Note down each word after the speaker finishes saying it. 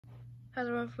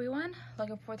Hello everyone,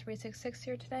 Logan4366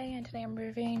 here today, and today I'm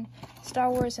reviewing Star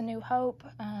Wars A New Hope,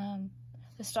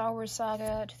 the Star Wars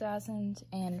Saga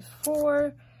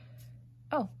 2004.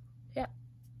 Oh, yeah.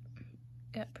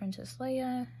 Got Princess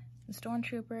Leia and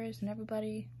Stormtroopers and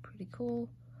everybody. Pretty cool.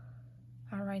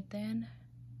 Alright then.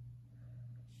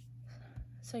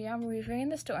 So yeah, I'm reviewing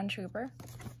the Stormtrooper.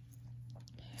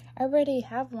 I already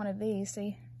have one of these.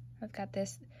 See, I've got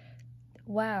this.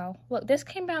 Wow. Look, this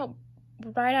came out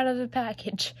right out of the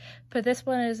package, but this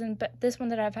one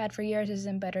that I've had for years is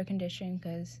in better condition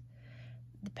because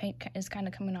the paint is kind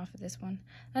of coming off of this one.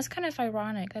 That's kind of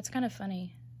ironic. That's kind of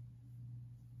funny.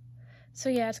 So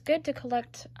yeah, it's good to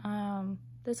collect.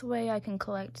 This way I can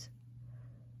collect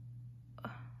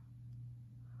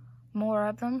more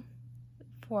of them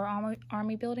for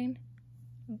army building.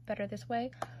 Better this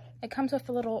way. It comes with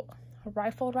a little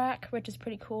rifle rack, which is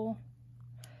pretty cool.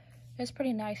 It's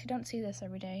pretty nice. You don't see this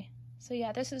every day. So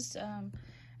yeah, this is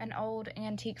an old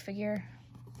antique figure.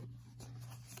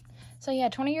 So yeah,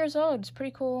 20 years old. It's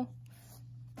pretty cool.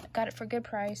 Got it for a good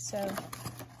price, so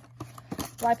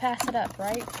why pass it up,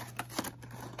 right?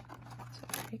 So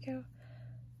there you go.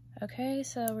 Okay,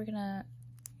 so we're gonna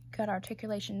got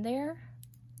articulation there.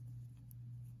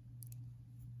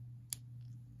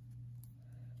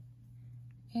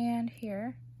 And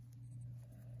here.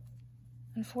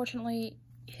 Unfortunately,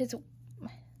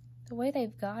 the way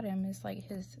they've got him is like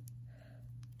his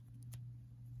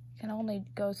can only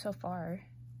go so far.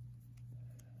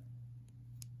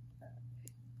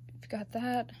 You've got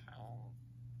that.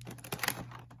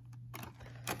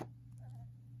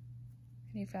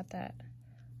 And you've got that.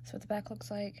 That's what the back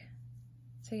looks like.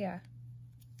 So yeah.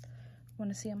 Want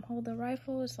to see him hold the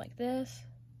rifle? It's like this.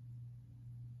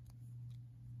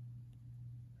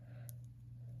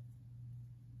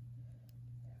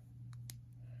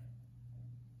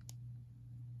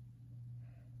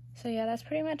 So yeah, that's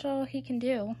pretty much all he can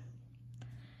do.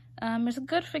 It's a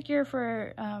good figure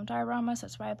for dioramas,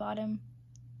 that's why I bought him.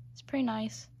 It's pretty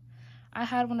nice. I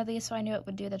had one of these, so I knew it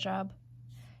would do the job.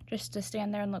 Just to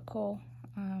stand there and look cool.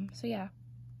 So yeah.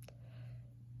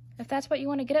 If that's what you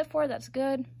want to get it for, that's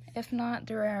good. If not,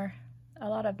 there are a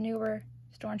lot of newer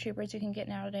Stormtroopers you can get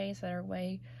nowadays that are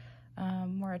way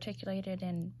more articulated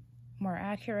and more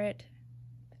accurate.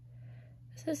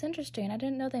 This is interesting. I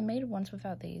didn't know they made ones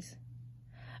without these.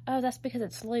 Oh, that's because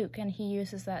it's Luke and he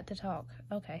uses that to talk.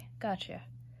 Okay, gotcha.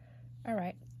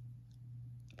 Alright.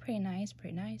 Pretty nice,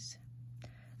 pretty nice.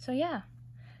 So yeah.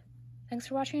 Thanks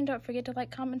for watching. Don't forget to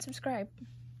like, comment, subscribe.